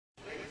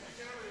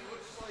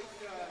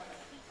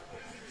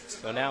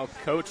So now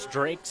Coach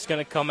Drake's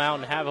going to come out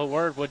and have a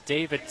word with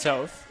David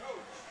Toth.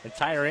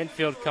 Entire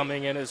infield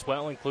coming in as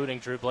well, including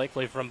Drew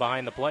Blakely from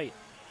behind the plate.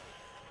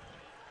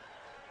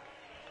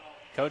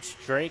 Coach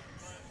Drake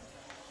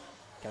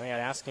coming out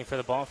asking for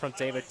the ball from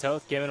David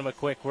Toth, giving him a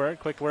quick word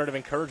of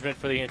encouragement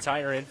for the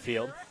entire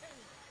infield.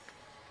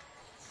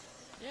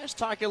 Yeah, just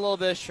talking a little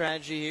bit of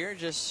strategy here,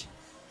 just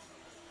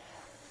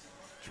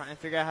trying to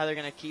figure out how they're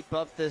going to keep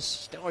up this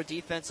stellar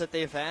defense that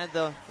they've had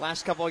the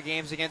last couple of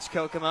games against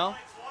Kokomo.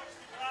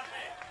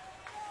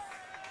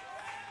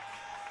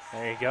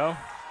 There you go.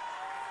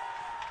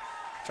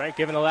 Drake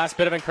giving the last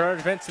bit of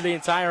encouragement to the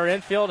entire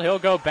infield. He'll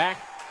go back.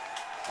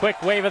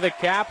 Quick wave of the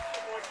cap.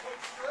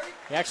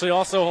 He actually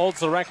also holds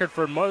the record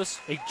for most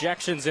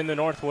ejections in the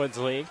Northwoods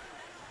League.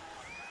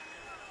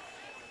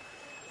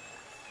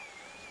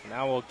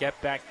 Now we'll get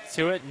back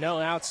to it. No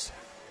outs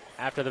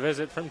after the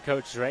visit from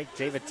Coach Drake.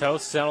 David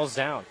Toth settles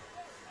down.